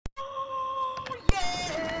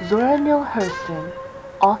Zora Neale Hurston,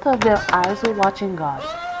 author of Their Eyes Were Watching God,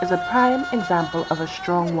 is a prime example of a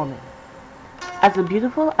strong woman. As a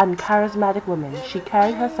beautiful and charismatic woman, she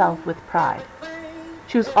carried herself with pride.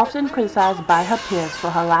 She was often criticized by her peers for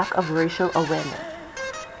her lack of racial awareness.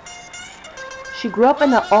 She grew up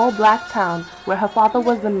in an all-black town where her father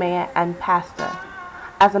was the mayor and pastor.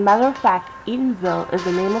 As a matter of fact, Eatonville is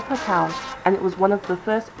the name of her town, and it was one of the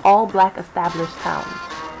first all-black established towns.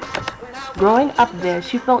 Growing up there,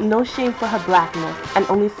 she felt no shame for her blackness and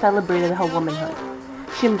only celebrated her womanhood.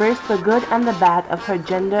 She embraced the good and the bad of her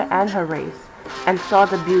gender and her race, and saw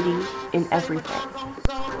the beauty in everything.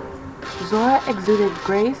 Zora exuded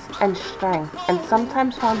grace and strength and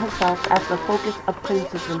sometimes found herself as the focus of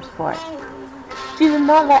criticisms for it. She did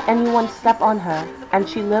not let anyone step on her, and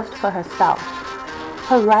she lived for herself.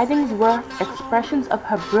 Her writings were expressions of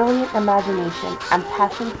her brilliant imagination and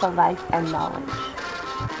passion for life and knowledge.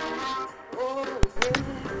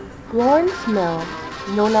 Florence Mills,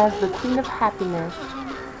 known as the Queen of Happiness,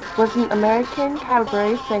 was an American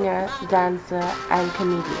cabaret singer, dancer, and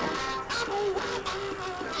comedian.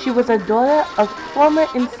 She was a daughter of former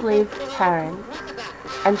enslaved parents,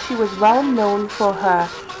 and she was well known for her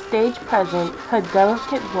stage presence, her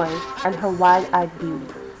delicate voice, and her wide-eyed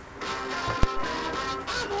beauty.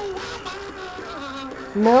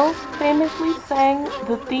 Mills famously sang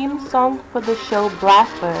the theme song for the show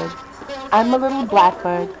Blackbirds, "I'm a Little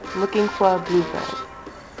Blackbird Looking for a Bluebird."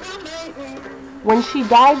 When she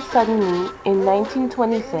died suddenly in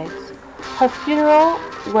 1926, her funeral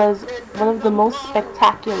was one of the most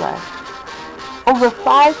spectacular. Over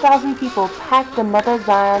 5,000 people packed the Mother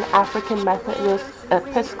Zion African Methodist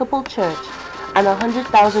Episcopal Church, and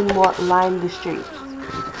 100,000 more lined the streets.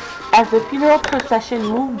 As the funeral procession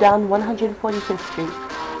moved down 145th Street,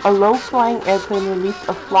 a low-flying airplane released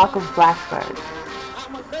a flock of blackbirds.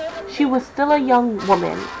 She was still a young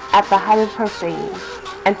woman at the height of her fame,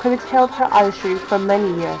 and critics hailed her artistry for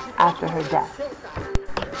many years after her death.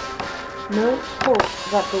 Mills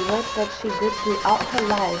hoped that the work that she did throughout her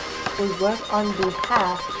life would work on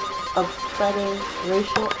behalf of spreading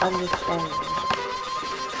racial understanding.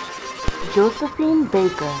 Josephine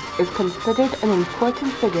Baker is considered an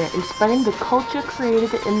important figure in spreading the culture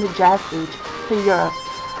created in the Jazz Age to Europe,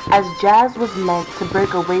 as jazz was meant to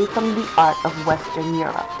break away from the art of Western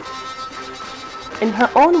Europe. In her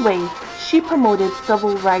own way, she promoted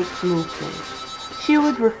civil rights movements. She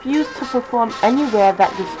would refuse to perform anywhere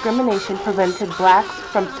that discrimination prevented blacks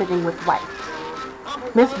from sitting with whites.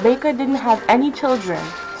 Miss Baker didn't have any children,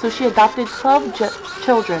 so she adopted 12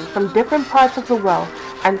 children from different parts of the world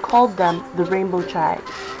and called them the Rainbow Tribe.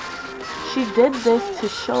 She did this to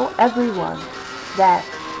show everyone that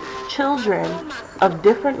children of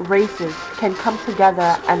different races can come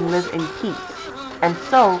together and live in peace, and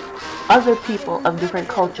so other people of different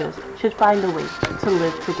cultures should find a way to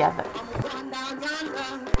live together.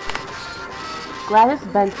 Gladys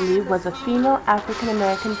Bentley was a female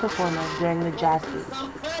African-American performer during the Jazz Age.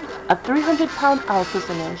 A 300-pound alto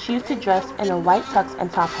singer, she used to dress in a white tux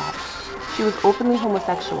and top hat. She was openly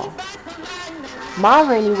homosexual. Ma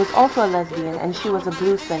Rainey was also a lesbian, and she was a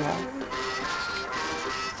blues singer.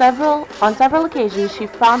 On several occasions, she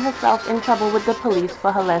found herself in trouble with the police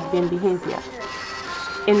for her lesbian behavior.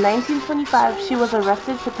 In 1925, she was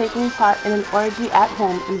arrested for taking part in an orgy at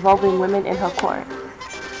home involving women in her court.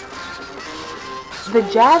 The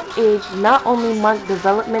Jazz Age not only marked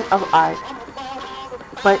development of art,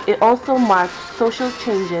 but it also marked social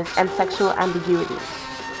changes and sexual ambiguity.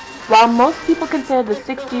 While most people consider the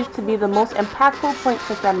 60s to be the most impactful point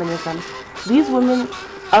for feminism, these women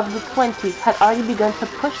of the 20s had already begun to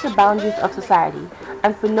push the boundaries of society,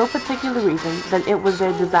 and for no particular reason than it was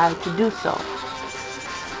their desire to do so.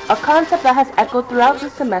 A concept that has echoed throughout the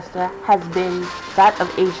semester has been that of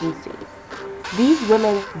agency. These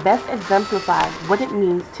women best exemplify what it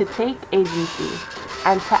means to take agency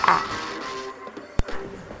and to act.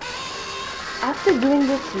 After doing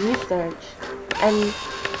this research and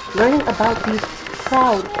learning about these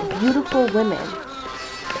proud, beautiful women,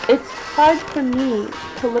 it's hard for me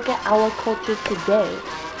to look at our culture today.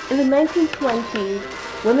 In the 1920s,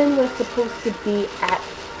 women were supposed to be at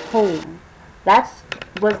home. That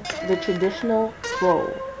was the traditional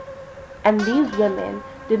role. And these women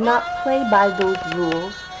did not play by those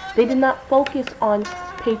rules. They did not focus on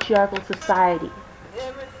patriarchal society.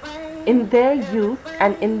 In their youth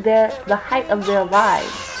and in the height of their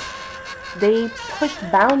lives, they pushed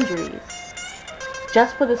boundaries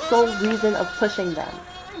just for the sole reason of pushing them.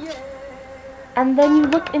 And then you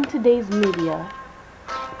look in today's media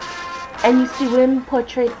and you see women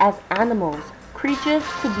portrayed as animals, creatures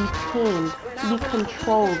to be tamed, to be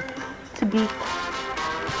controlled, to be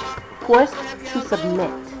forced to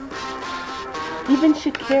submit. Even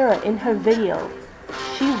Shakira in her video,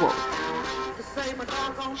 She-Wolf,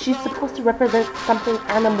 she's supposed to represent something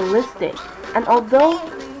animalistic. And although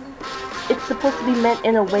it's supposed to be meant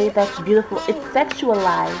in a way that's beautiful, it's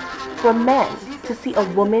sexualized for men to see a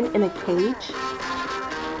woman in a cage,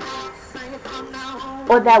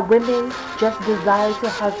 or that women just desire to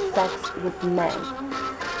have sex with men.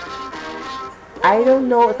 I don't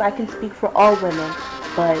know if I can speak for all women,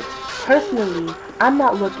 but personally, I'm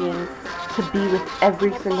not looking to be with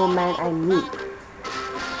every single man I meet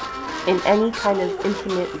in any kind of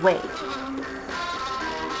intimate way.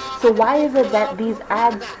 So why is it that these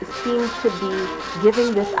ads seem to be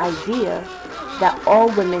giving this idea that all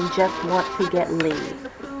women just want to get laid?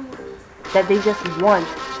 That they just want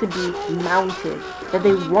to be mounted? That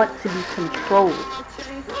they want to be controlled?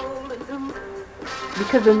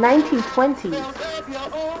 Because the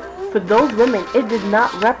 1920s, for those women, it did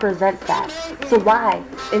not represent that. So why,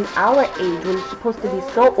 in our age, when it's supposed to be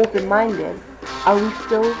so open-minded, are we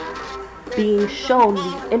still being shown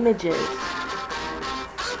these images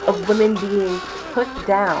of women being put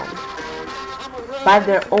down by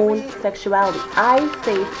their own sexuality? I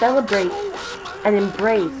say celebrate and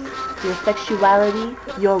embrace your sexuality,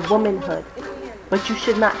 your womanhood, but you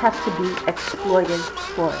should not have to be exploited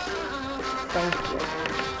for it. Thank you.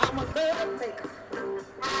 I'm a